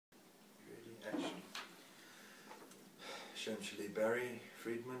שם שלי ברי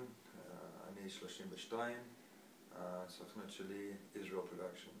פרידמן, אני 32, הסוכנות שלי Israel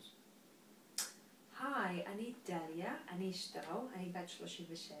Productions. היי, אני דליה, אני אשתו, אני בת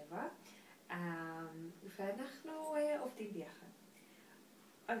 37, ואנחנו עובדים ביחד.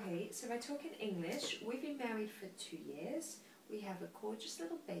 Okay, so if I talk in English, we've been married for 2 years. We have a gorgeous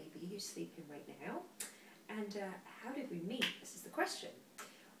little baby who's sleeping right now. And how did we meet? This is the question.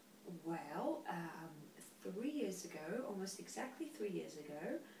 Well, 3 years ago, almost exactly 3 years ago,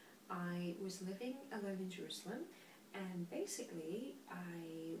 I was living alone in Jerusalem, and basically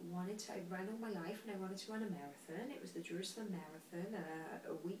I ran all my life and I wanted to run a marathon. It was the Jerusalem Marathon.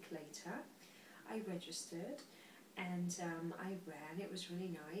 A week later, I registered and I ran. It was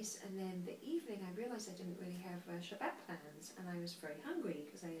really nice. And then the evening I realized I didn't really have Shabbat plans, and I was very hungry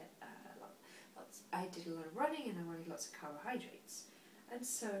because I did a lot of running and I wanted lots of carbohydrates. And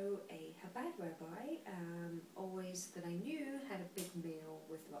so a Chabad rabbi, always that I knew, had a big meal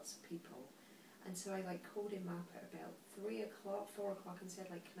with lots of people. And so I called him up at about 3 o'clock, 4 o'clock and said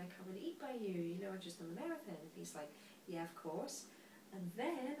can I come and eat by you? You know, I'm just on the marathon. And he's like, yeah, of course. And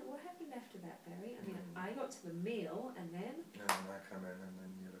then, what happened after that, Barry? I mean, I got to the meal and then... No, and I come in and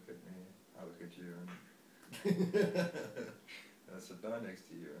then you look at me, I look at you and I sit down next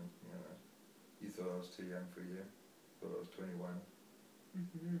to you and, you know, you thought I was too young for you, thought I was 21.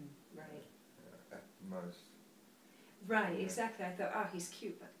 Right. At most. Right, exactly. I thought, he's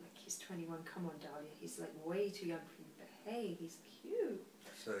cute, but he's 21. Come on, Dahlia. He's way too young for you. But hey, he's cute.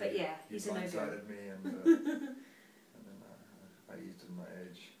 So but yeah, he's a no-go. You blindsided me, and then I eased in my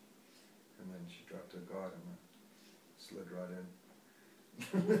age, and then she dropped her guard and I slid right in.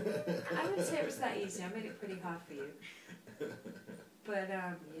 I wouldn't say it was that easy. I made it pretty hard for you. But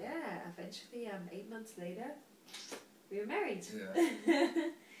yeah, eventually, 8 months later, we were married. Yeah.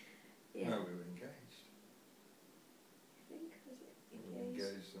 Yeah. No, we were engaged. I think, was it engaged? We were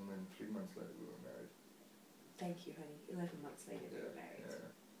engaged, and then 3 months later we were married. Thank you, honey. 11 months later we were married.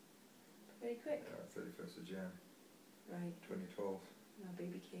 Yeah. Very quick. 31st of Jan. Right. 2012. And our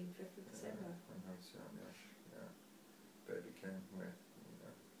baby came 5th of December. Yeah. Baby came with.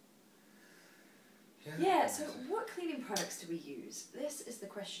 Yeah, so what cleaning products do we use? This is the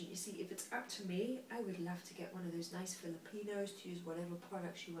question. You see, if it's up to me, I would love to get one of those nice Filipinos to use whatever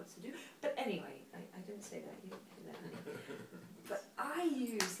product she wants to do. But anyway, I didn't say that. You didn't hear that, honey. But I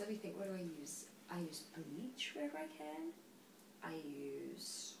use, let me think, what do I use? I use bleach wherever I can. I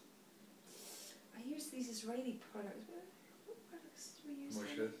use these Israeli products. What products do we use?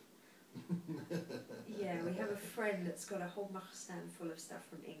 Moshe. Yeah, we have a friend that's got a whole machzan full of stuff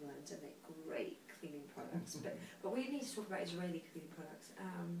from England, and they're great cleaning products. But we need to talk about Israeli cleaning products.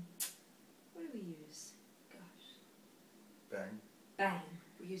 What do we use? Gosh. Bang. Bang.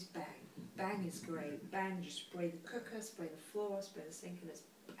 We use Bang. Bang is great. Bang, just spray the cooker, spray the floor, spray the sink, and it's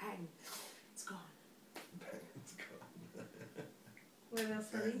bang. It's gone. Bang, it's gone. What else,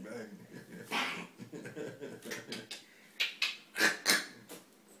 honey? Bang.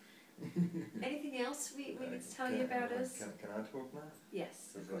 Anything else we need to tell you about us? Can I talk now? Yes,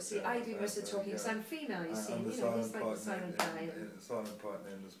 of course. See, I do most of the talking because I'm female, you see. I'm the He's like the silent silent guy. silent partner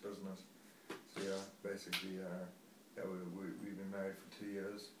in this business. So yeah, basically, we've been married for 2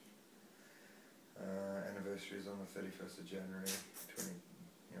 years. Anniversary is on the 31st of January, 20.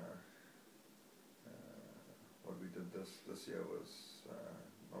 What we did this year was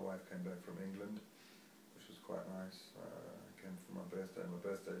my wife came back from England, which was quite nice. I came for my birthday. My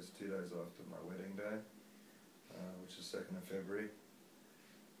birthday is 2 days after my wedding day, which is 2nd of February.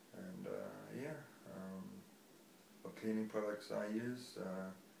 And what cleaning products I use,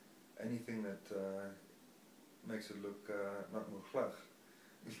 anything that makes it look not mukhlach.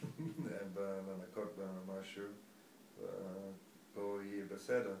 לנקות משהו, פה יהיה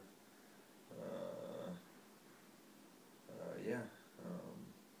בסדר. Yeah.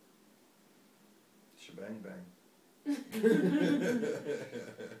 Shebang bang.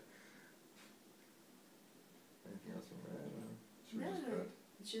 Anything else on that? No,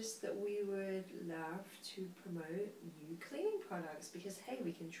 just that we would love to promote new cleaning products because, hey,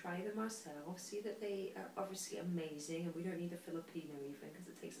 we can try them ourselves, see that they are obviously amazing, and we don't need a Filipino even because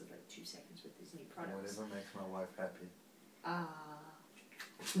it takes us 2 seconds with these new products. Whatever makes my wife happy. Ah.